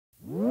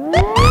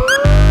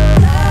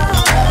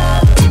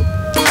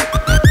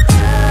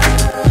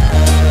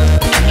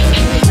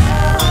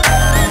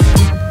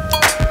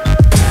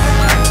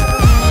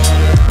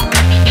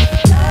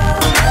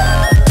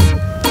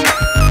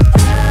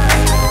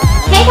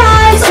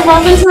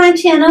welcome to my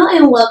channel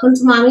and welcome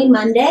to Mommy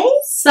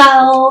Mondays.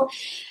 So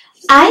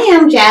I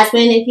am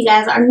Jasmine. If you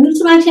guys are new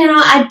to my channel,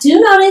 I do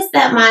notice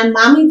that my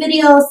mommy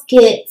videos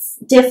get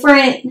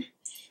different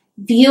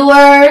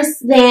viewers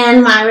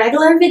than my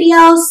regular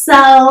videos.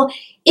 So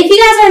if you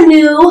guys are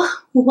new,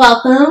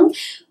 welcome.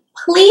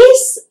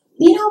 Please,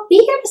 be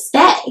here to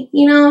stay.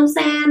 You know what I'm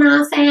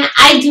saying?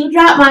 I do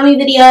drop mommy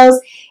videos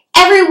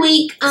every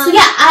week. So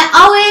yeah, I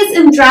always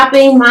am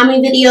dropping mommy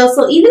videos.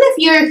 So even if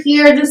you're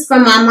here just for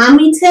my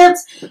mommy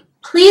tips,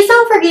 please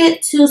don't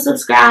forget to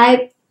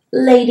subscribe,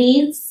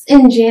 ladies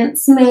and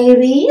gents,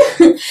 maybe.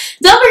 Don't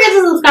forget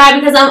to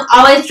subscribe because I'm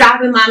always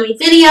dropping mommy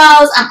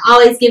videos. I'm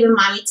always giving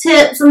mommy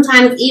tips.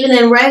 Sometimes even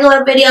in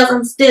regular videos,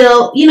 I'm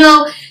still,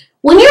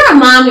 when you're a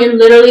mom, you're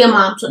literally a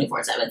mom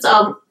 24/7.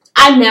 So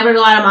I never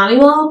go out of mommy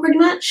mode pretty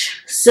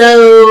much.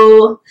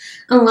 So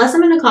unless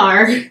I'm in a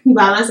car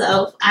by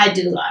myself, I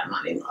do go out of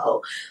mommy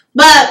mode.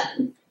 But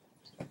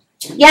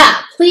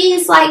yeah,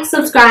 please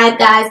subscribe,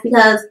 guys,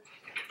 because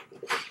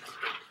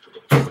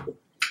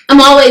I'm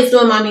always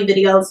doing mommy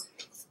videos.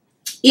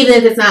 Even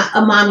if it's not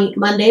a Mommy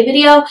Monday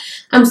video,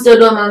 I'm still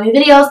doing mommy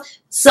videos.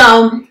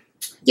 So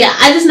yeah,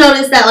 I just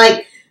noticed that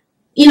I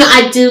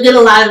do get a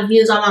lot of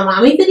views on my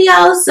mommy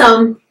videos.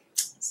 So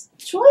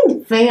join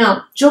the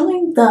fam.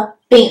 Join the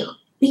fam.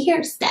 Be here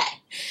to stay.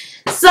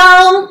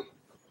 So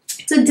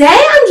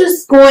today I'm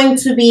just going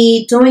to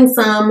be doing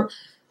some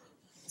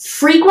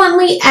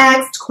frequently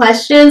asked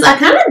questions. I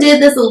kind of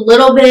did this a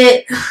little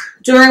bit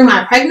during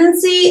my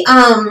pregnancy.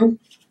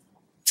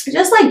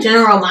 Just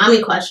general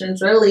mommy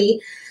questions, really.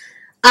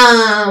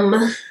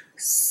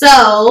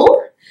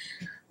 So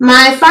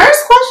my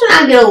first question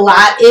I get a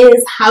lot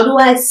is, how do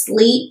I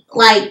sleep?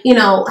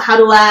 How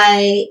do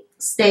I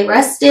stay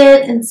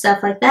rested and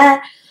stuff like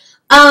that?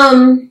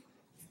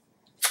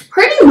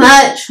 Pretty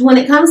much when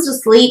it comes to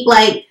sleep,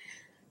 I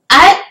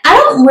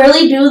don't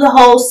really do the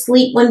whole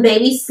sleep when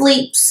baby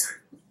sleeps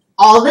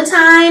all the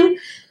time.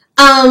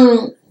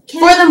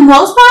 For the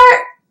most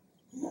part,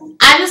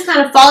 I just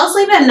kind of fall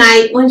asleep at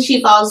night when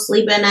she falls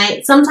asleep at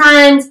night.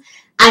 Sometimes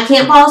I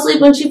can't fall asleep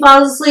when she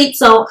falls asleep,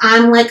 so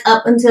I'm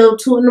up until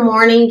 2 in the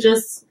morning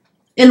just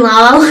in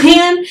La La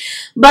Land.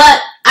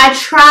 But I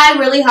try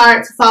really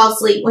hard to fall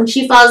asleep when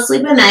she falls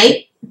asleep at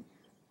night.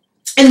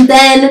 And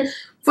then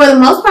for the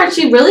most part,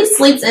 she really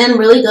sleeps in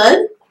really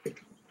good.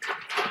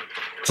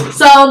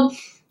 So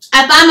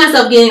I find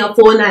myself getting a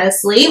full night of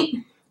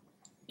sleep.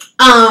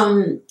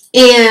 And,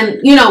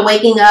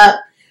 waking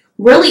up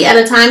really at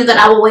a time that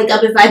I would wake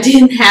up if I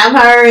didn't have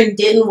her and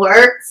didn't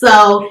work.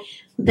 So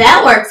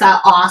that works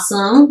out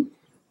awesome.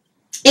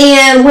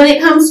 And when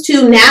it comes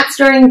to naps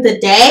during the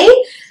day,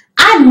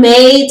 I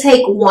may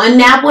take one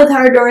nap with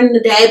her during the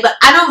day, but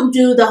I don't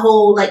do the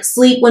whole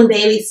sleep when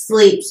baby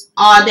sleeps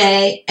all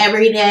day,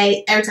 every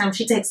time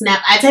she takes a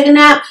nap. I take a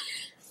nap.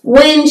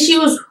 When she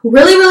was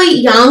really, really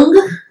young,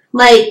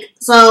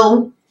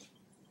 so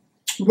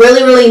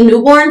really, really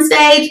newborn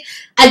stage,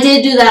 I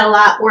did do that a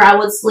lot where I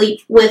would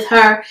sleep with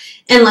her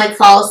and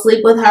fall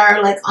asleep with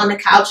her on the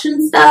couch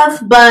and stuff.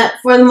 But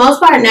for the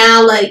most part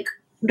now,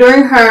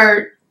 during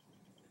her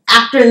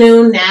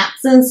afternoon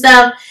naps and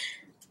stuff,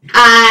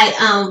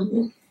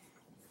 I'm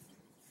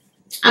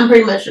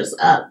pretty much just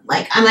up.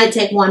 I might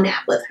take one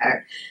nap with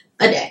her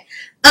a day.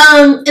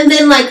 And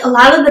then a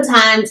lot of the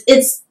times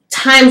it's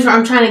times where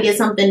I'm trying to get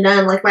something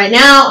done. Right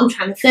now I'm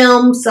trying to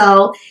film,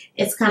 so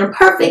it's kind of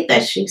perfect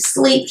that she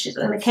sleeps. She's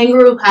in a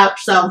kangaroo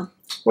pouch, so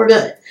we're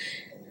good.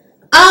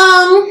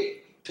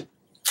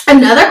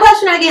 Another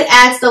question I get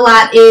asked a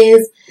lot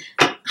is,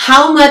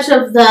 how much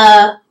of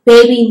the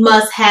baby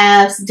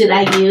must-haves did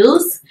I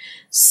use?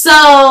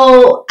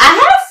 So I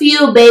had a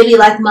few baby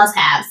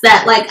must-haves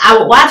that I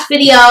would watch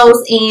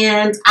videos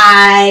and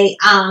I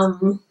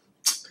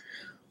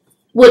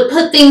would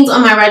put things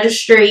on my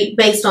registry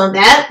based on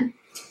that.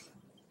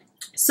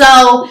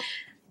 So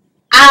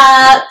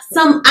I'm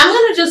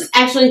gonna just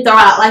actually throw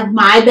out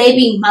my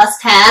baby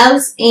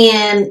must-haves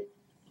and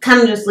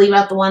kind of just leave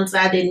out the ones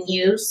that I didn't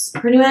use,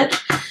 pretty much.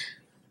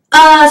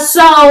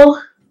 So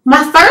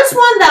my first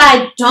one that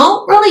I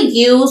don't really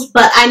use,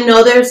 but I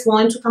know there's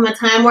going to come a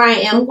time where I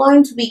am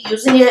going to be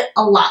using it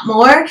a lot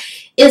more,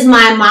 is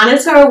my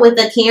monitor with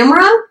the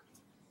camera.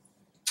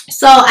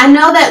 So I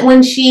know that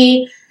when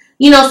she,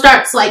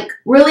 starts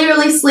really,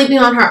 really sleeping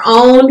on her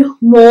own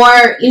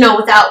more,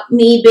 without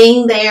me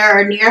being there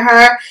or near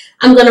her,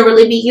 I'm going to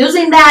really be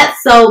using that.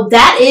 So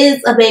that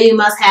is a baby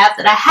must-have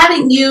that I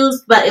haven't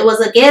used, but it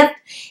was a gift.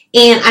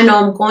 And I know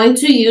I'm going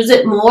to use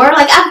it more.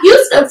 I've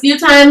used it a few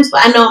times,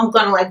 but I know I'm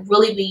going to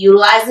really be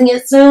utilizing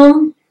it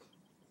soon.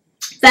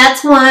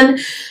 That's one.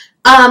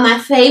 My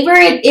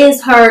favorite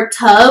is her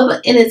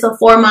tub, and it's a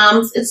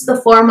 4Moms. It's the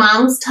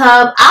 4Moms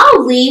tub.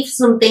 I'll leave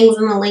some things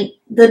in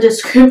the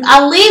description.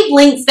 I'll leave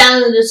links down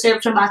in the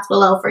description box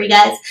below for you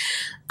guys.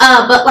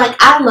 But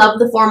I love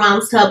the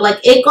 4Moms tub.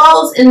 It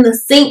goes in the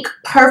sink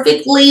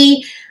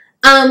perfectly.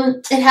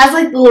 It has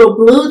the little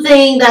blue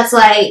thing that's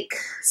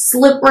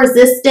slip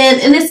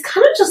resistant, and it's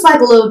kind of just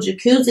a little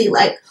jacuzzi.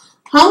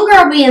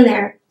 Homegirl be in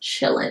there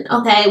chilling.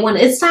 Okay, when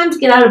it's time to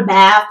get out of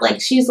bath,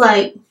 she's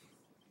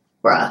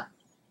Bruh.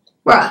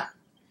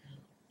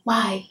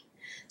 Why?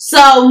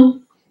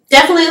 So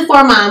definitely the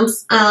For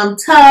Moms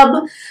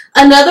tub.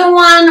 Another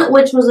one,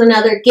 which was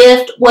another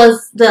gift,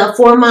 was the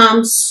For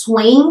Moms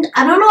swing.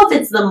 I don't know if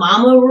it's the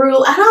Mama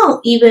Roo. I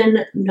don't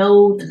even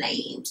know the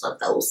names of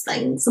those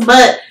things,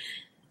 but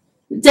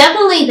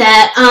definitely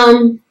that.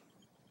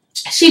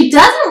 She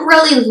doesn't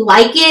really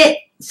like it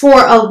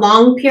for a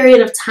long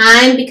period of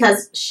time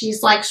because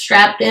she's like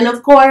strapped in,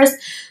 of course,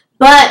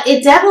 but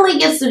it definitely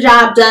gets the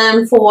job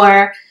done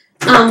for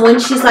when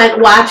she's like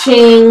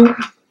watching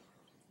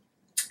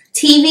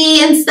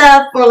TV and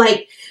stuff for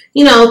like,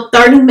 you know,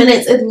 30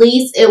 minutes at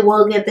least. It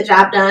will get the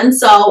job done.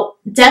 So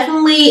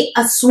definitely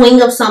a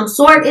swing of some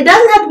sort. It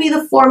doesn't have to be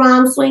the For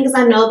Moms swing because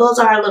I know those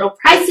are a little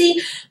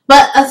pricey,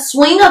 but a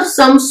swing of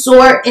some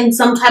sort in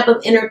some type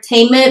of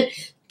entertainment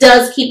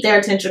does keep their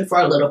attention for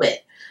a little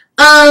bit.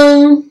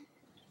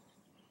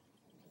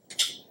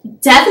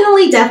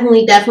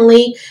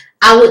 Definitely,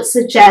 I would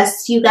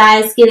suggest you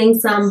guys getting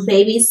some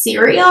baby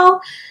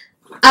cereal.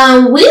 We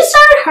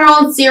started her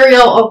on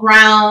cereal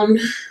around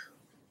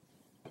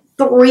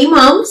 3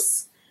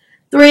 months,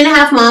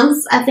 3.5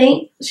 months, I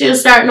think. She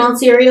was starting on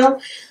cereal.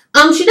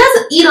 She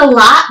doesn't eat a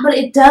lot, but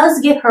it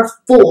does get her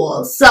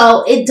full.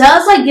 So it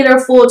does like get her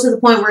full to the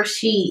point where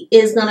she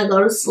is gonna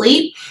go to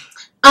sleep.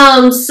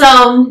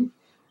 So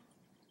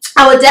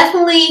I would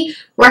definitely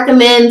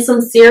recommend some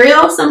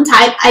cereal of some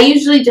type. I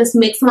usually just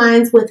mix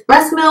mine with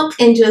breast milk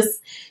and just,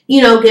 you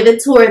know, give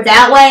it to her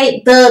that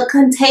way. The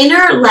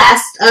container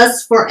lasts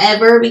us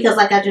forever because,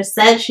 like I just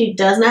said, she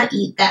does not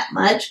eat that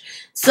much.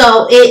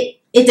 So it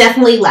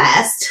definitely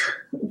lasts.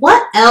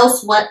 What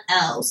else? When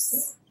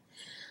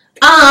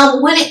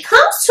it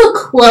comes to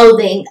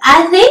clothing,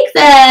 I think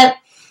that,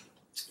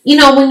 you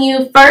know, when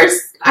you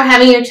first are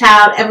having your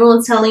child,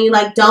 everyone's telling you,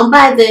 like, don't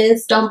buy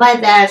this, don't buy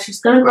that. She's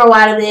going to grow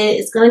out of it.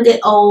 It's going to get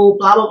old,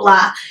 blah, blah,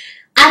 blah.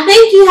 I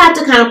think you have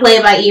to kind of play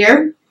it by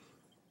ear.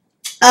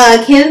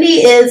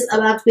 Kennedy is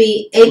about to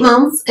be 8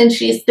 months, and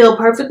she's still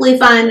perfectly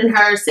fine in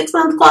her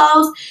 6-month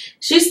clothes.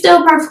 She's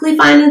still perfectly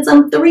fine in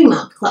some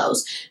 3-month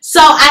clothes.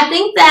 So I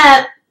think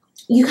that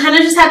you kind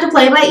of just have to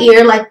play it by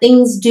ear. Like,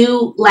 things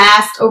do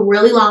last a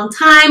really long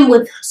time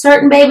with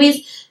certain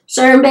babies.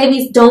 Certain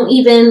babies don't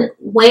even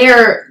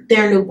wear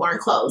their newborn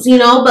clothes, you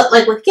know? But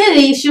like with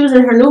Kennedy, she was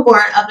in her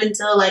newborn up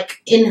until like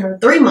in her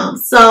 3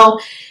 months. So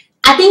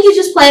I think you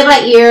just play it by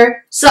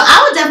ear. So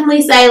I would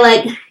definitely say,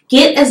 like,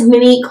 get as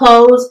many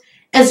clothes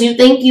as you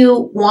think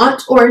you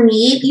want or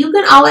need. You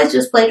can always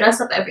just play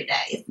dress up every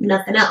day, if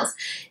nothing else.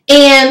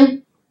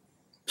 And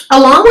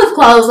along with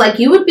clothes, like,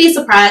 you would be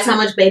surprised how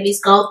much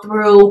babies go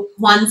through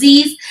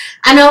onesies.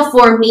 I know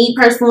for me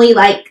personally,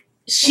 like,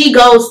 she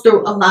goes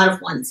through a lot of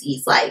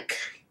onesies. Like,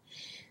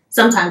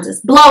 sometimes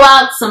it's blow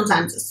up,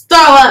 sometimes it's throw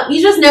up. You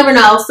just never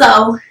know.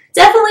 So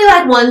definitely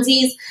like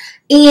onesies.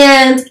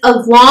 And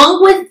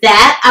along with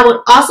that, I would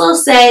also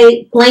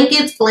say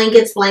blankets. Like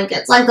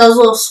those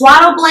little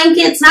swaddle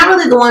blankets. Not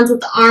really the ones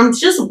with the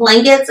arms, just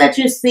blankets that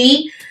you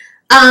see.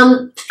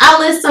 I'll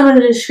list some in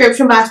the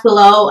description box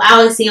below. I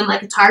always see them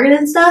like at Target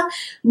and stuff.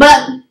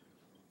 But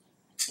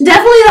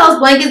definitely those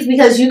blankets,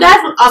 because you guys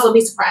would also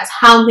be surprised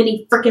how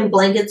many freaking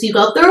blankets you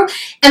go through.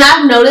 And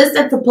I've noticed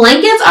that the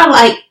blankets are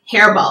like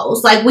hair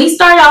bows. Like, we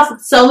started off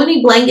with so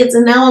many blankets,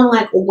 and now I'm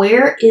like,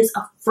 where is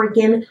a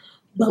freaking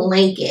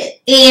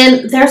blanket?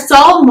 And they're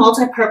so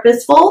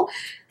multi-purposeful.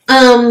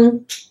 I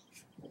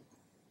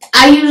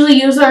usually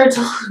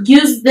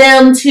use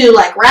them to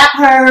like wrap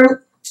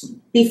her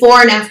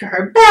before and after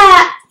her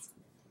bath.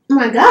 Oh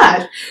my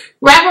gosh.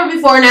 Wrap her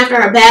before and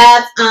after her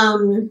bath.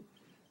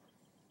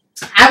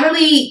 I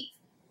really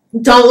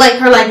don't like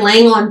her like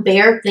laying on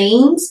bare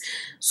things.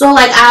 So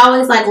like I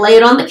always like lay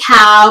it on the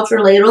couch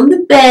or lay it on the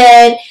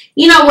bed,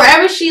 you know,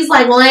 wherever she's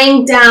like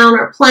laying down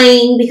or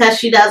playing, because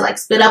she does like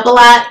spit up a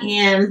lot,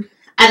 and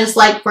I just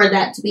like for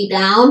that to be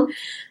down.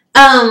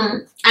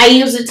 I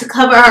use it to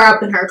cover her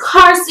up in her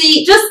car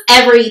seat, just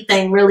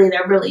everything really.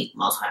 They're really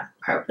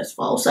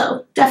multi-purposeful,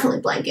 so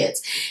definitely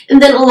blankets.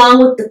 And then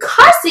along with the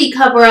car seat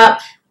cover up,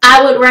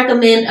 I would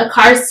recommend a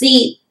car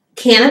seat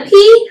canopy,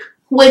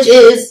 which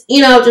is,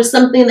 you know, just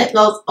something that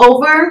goes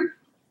over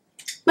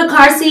the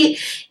car seat.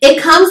 It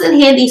comes in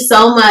handy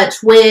so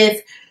much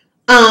with,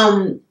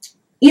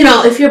 you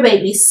know, if your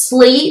baby's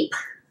asleep.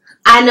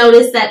 I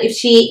noticed that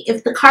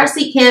if the car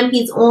seat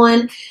canopy's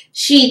on,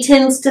 she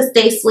tends to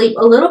stay asleep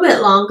a little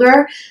bit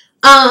longer.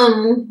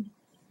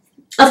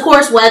 Of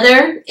course,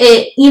 weather,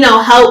 it, you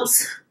know,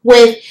 helps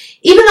with,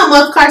 even though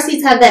most car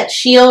seats have that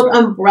shield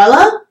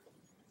umbrella,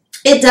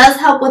 it does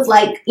help with,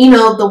 like, you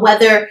know, the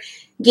weather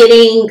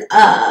getting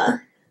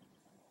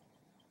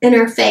in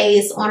her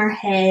face, on her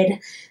head,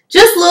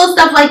 just little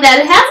stuff like that.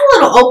 It has a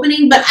little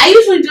opening, but I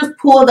usually just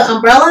pull the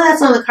umbrella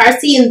that's on the car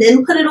seat and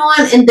then put it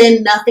on, and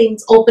then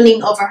nothing's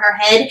opening over her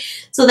head.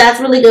 So that's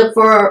really good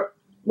for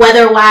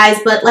weather-wise.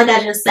 But like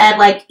I just said,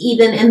 like,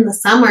 even in the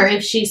summer,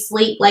 if she's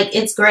asleep, like,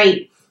 it's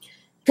great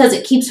because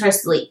it keeps her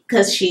asleep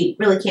because she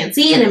really can't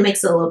see, and it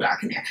makes it a little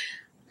dark in there.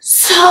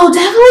 So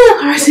definitely a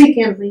car seat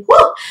canopy.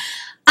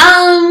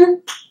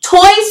 Woo!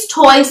 Toys.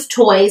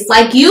 toys.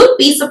 Like, you'd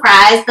be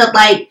surprised that,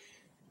 like,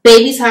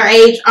 babies her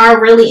age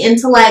are really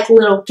into, like,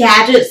 little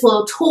gadgets,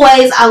 little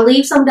toys. I'll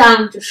leave some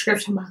down in the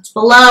description box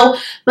below.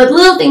 But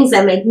little things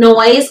that make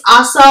noise.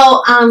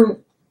 Also,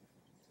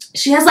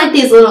 she has, like,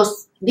 these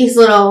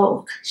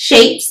little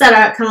shapes that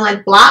are kind of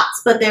like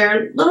blocks, but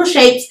they're little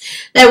shapes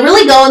that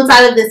really go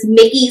inside of this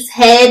Mickey's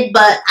head,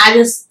 but I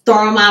just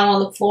throw them out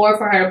on the floor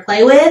for her to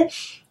play with.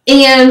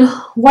 And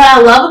what I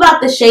love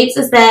about the shapes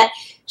is that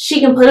she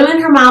can put them in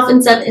her mouth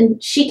and stuff,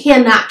 and she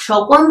cannot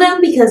choke on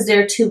them because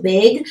they're too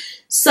big.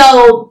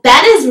 So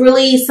that is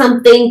really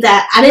something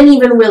that I didn't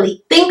even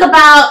really think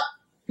about.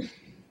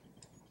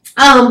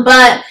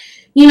 But,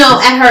 you know,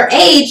 at her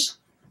age,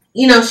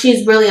 you know,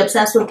 she's really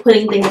obsessed with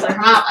putting things in her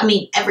mouth. I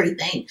mean,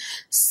 everything.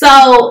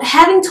 So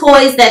having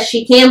toys that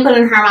she can put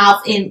in her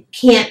mouth and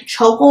can't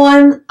choke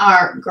on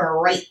are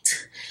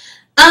great.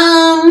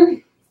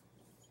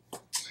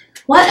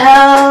 What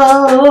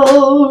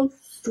else?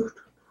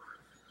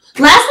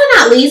 Last but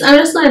not least, I'm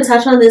just going to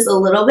touch on this a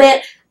little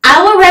bit.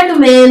 I would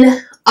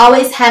recommend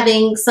always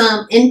having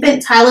some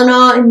infant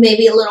Tylenol and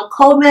maybe a little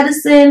cold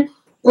medicine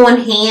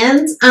on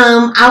hand.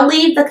 I'll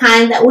leave the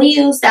kind that we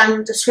use down in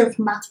the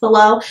description box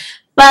below.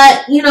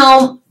 But, you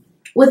know,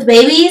 with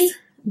babies,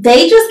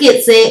 they just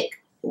get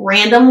sick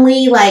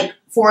randomly, like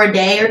for a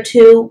day or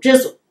two,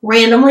 just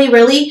randomly,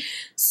 really.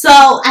 So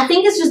I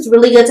think it's just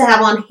really good to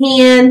have on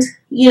hand,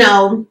 you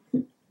know,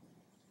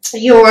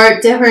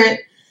 your different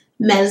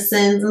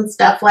medicines and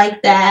stuff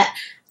like that.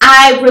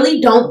 I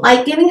really don't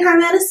like giving her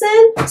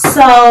medicine.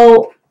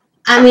 So,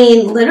 I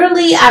mean,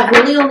 literally, I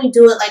really only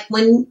do it like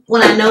when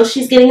I know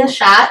she's getting a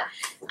shot.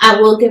 I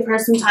will give her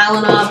some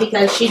Tylenol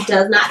because she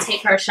does not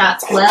take her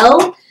shots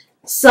well.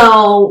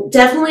 So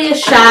definitely a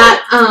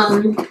shot.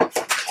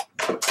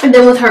 And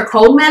then with her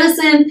cold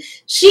medicine,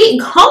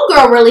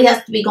 homegirl really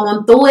has to be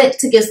going through it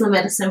to get some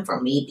medicine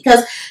from me,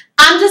 because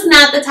I'm just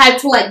not the type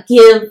to like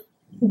give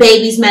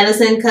babies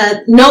medicine, because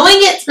knowing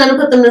it's going to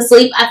put them to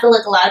sleep, I feel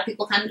like a lot of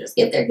people kind of just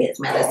give their kids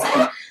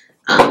medicine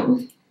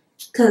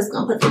because it's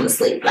going to put them to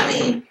sleep. I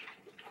mean,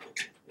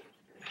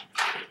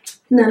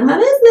 none of my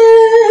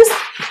business.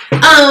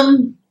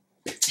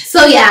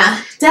 So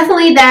yeah,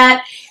 definitely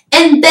that.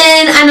 And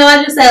then, I know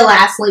I just said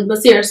lastly,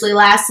 but seriously,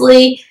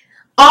 lastly,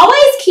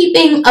 always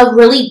keeping a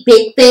really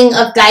big thing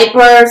of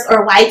diapers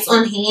or wipes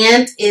on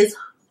hand is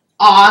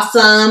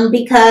awesome,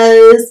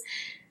 because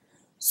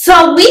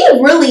so we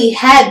really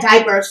had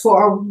diapers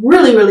for a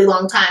really, really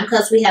long time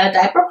because we had a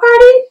diaper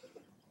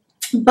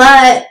party.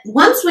 But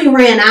once we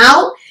ran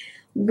out,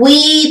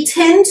 we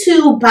tend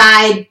to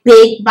buy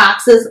big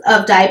boxes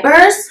of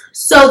diapers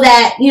so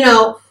that, you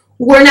know,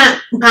 we're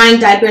not buying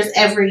diapers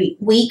every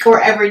week or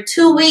every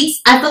 2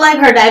 weeks. I feel like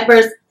her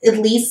diapers at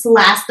least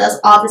last us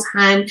all the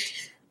time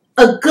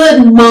a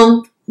good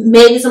month,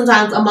 maybe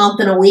sometimes a month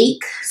and a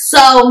week.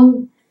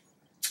 So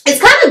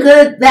it's kind of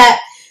good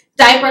that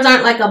diapers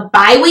aren't like a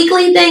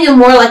bi-weekly thing and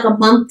more like a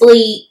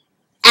monthly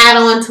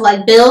add-on to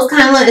like bills.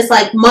 Kind of, it's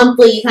like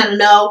monthly, you kind of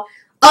know,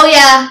 oh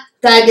yeah,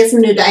 gotta get some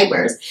new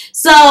diapers.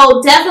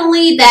 So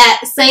definitely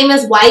that, same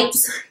as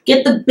wipes.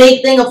 Get the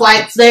big thing of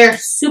wipes. They're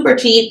super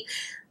cheap.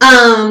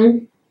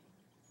 And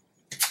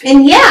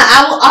yeah,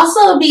 I will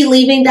also be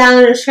leaving down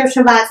in the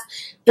description box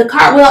the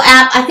Cartwheel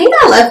app. I think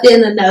I left it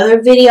in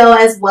another video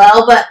as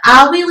well, but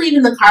I'll be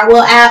leaving the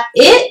Cartwheel app.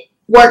 It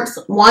works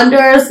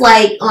wonders,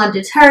 like on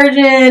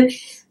detergent.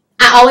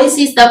 I always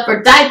see stuff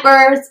for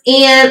diapers.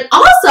 And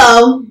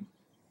also,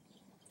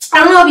 I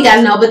don't know if you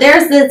guys know, but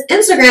there's this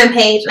Instagram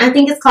page, and I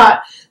think it's called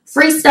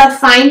Free Stuff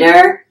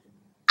Finder.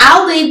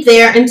 I'll leave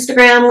their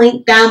Instagram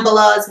link down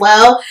below as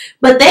well.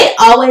 But they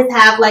always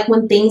have, like,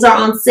 when things are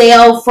on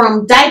sale,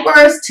 from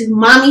diapers to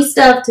mommy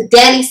stuff to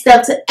daddy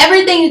stuff to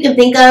everything you can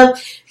think of.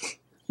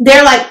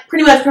 They're, like,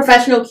 pretty much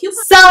professional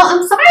coupons. So,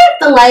 I'm sorry if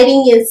the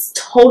lighting is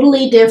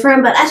totally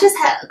different, but I just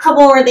had a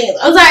couple more things.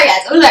 I'm sorry,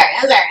 guys. I'm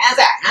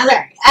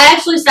sorry. I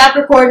actually stopped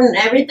recording and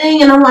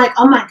everything, and I'm like,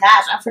 oh my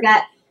gosh, I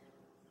forgot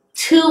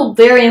 2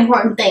 very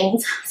important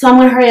things. So, I'm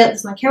going to hurry up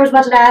because my camera's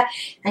about to die.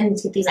 I need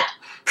to get these out.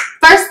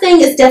 First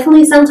thing is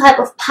definitely some type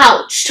of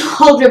pouch to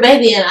hold your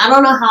baby in. I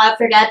don't know how I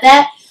forgot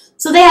that.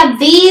 So they have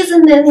these,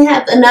 and then they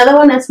have another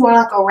one that's more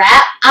like a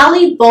wrap. I'll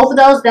leave both of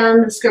those down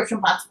in the description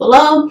box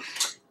below.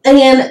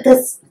 And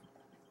the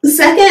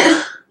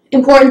second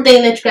important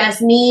thing that you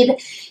guys need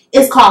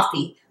is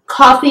coffee.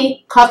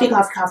 Coffee.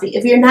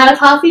 If you're not a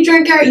coffee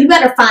drinker, you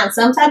better find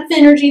some type of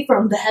energy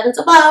from the heavens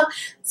above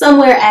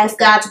somewhere, ask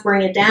God to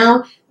bring it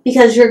down,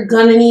 because you're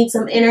going to need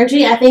some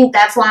energy. I think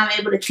that's why I'm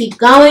able to keep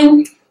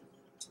going.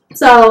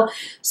 So,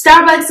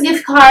 Starbucks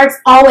gift cards,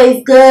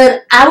 always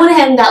good. I went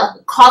ahead and got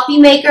like a coffee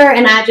maker,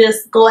 and I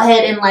just go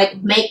ahead and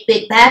like make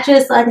big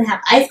batches so I can have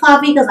iced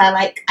coffee, because I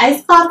like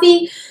iced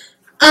coffee.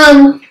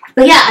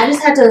 But yeah, I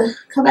just had to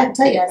come back and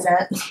tell you guys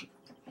that.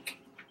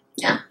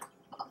 Yeah.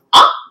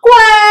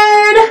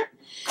 Awkward!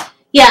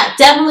 Yeah,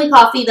 definitely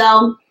coffee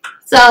though.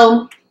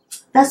 So,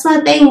 that's my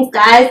things,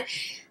 guys.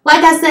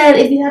 Like I said,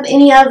 if you have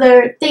any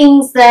other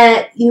things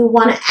that you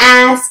want to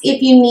ask, if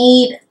you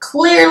need,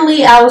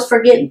 clearly I was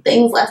forgetting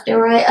things left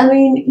and right. I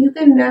mean, you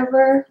can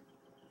never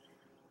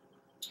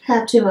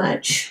have too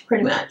much,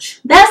 pretty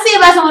much. That's the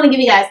advice I want to give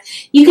you guys.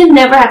 You can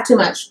never have too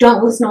much.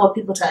 Don't listen to what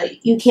people tell you.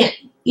 You can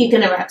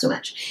never have too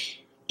much.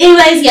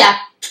 Anyways, yeah,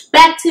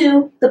 back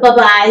to the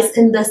bye-byes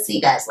and the see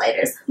you guys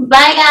later.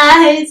 Bye,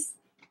 guys.